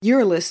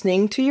You're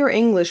listening to Your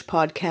English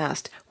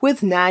Podcast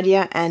with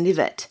Nadia and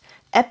Yvette,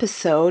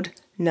 episode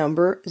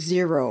number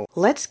 0.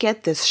 Let's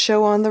get this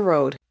show on the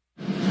road.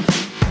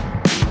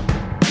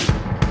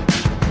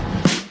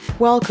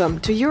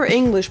 Welcome to Your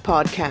English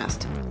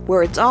Podcast,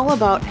 where it's all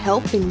about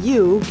helping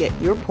you get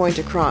your point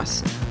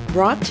across.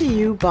 Brought to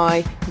you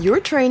by your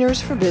trainers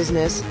for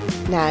business,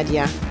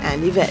 Nadia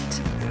and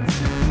Yvette.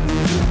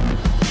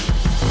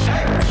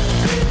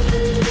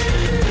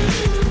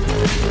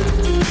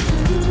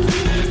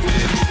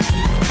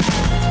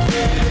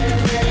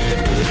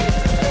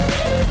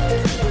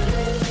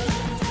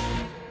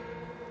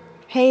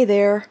 Hey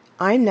there,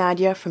 I'm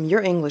Nadia from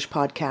Your English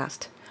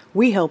Podcast.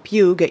 We help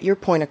you get your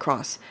point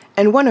across,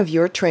 and one of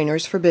your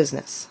trainers for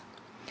business.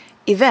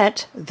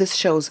 Yvette, this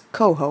show's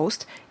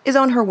co-host, is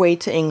on her way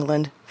to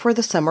England for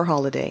the summer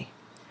holiday.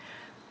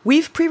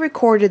 We've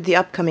pre-recorded the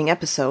upcoming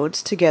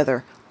episodes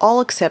together, all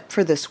except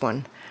for this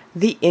one,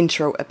 the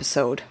intro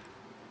episode.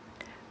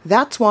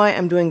 That's why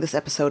I'm doing this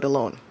episode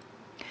alone.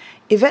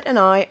 Yvette and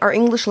I are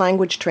English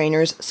language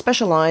trainers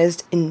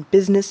specialized in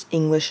business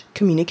English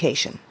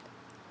communication.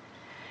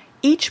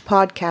 Each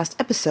podcast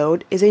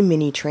episode is a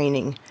mini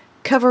training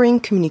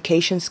covering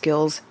communication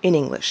skills in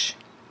English.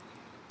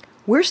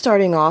 We're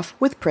starting off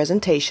with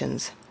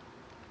presentations.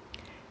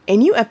 A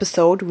new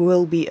episode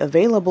will be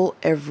available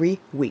every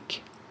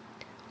week.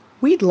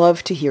 We'd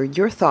love to hear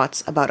your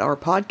thoughts about our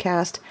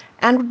podcast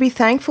and would be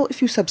thankful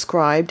if you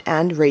subscribed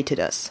and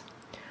rated us.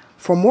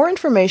 For more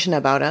information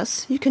about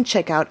us, you can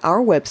check out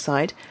our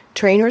website,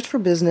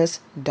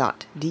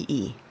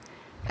 trainersforbusiness.de,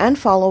 and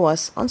follow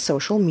us on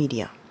social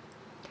media.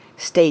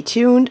 Stay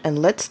tuned and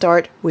let's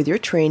start with your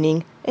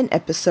training in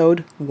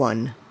episode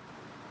 1.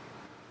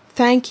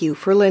 Thank you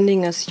for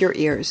lending us your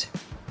ears.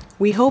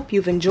 We hope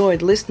you've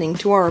enjoyed listening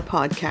to our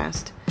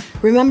podcast.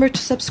 Remember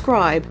to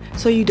subscribe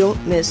so you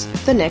don't miss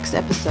the next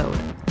episode.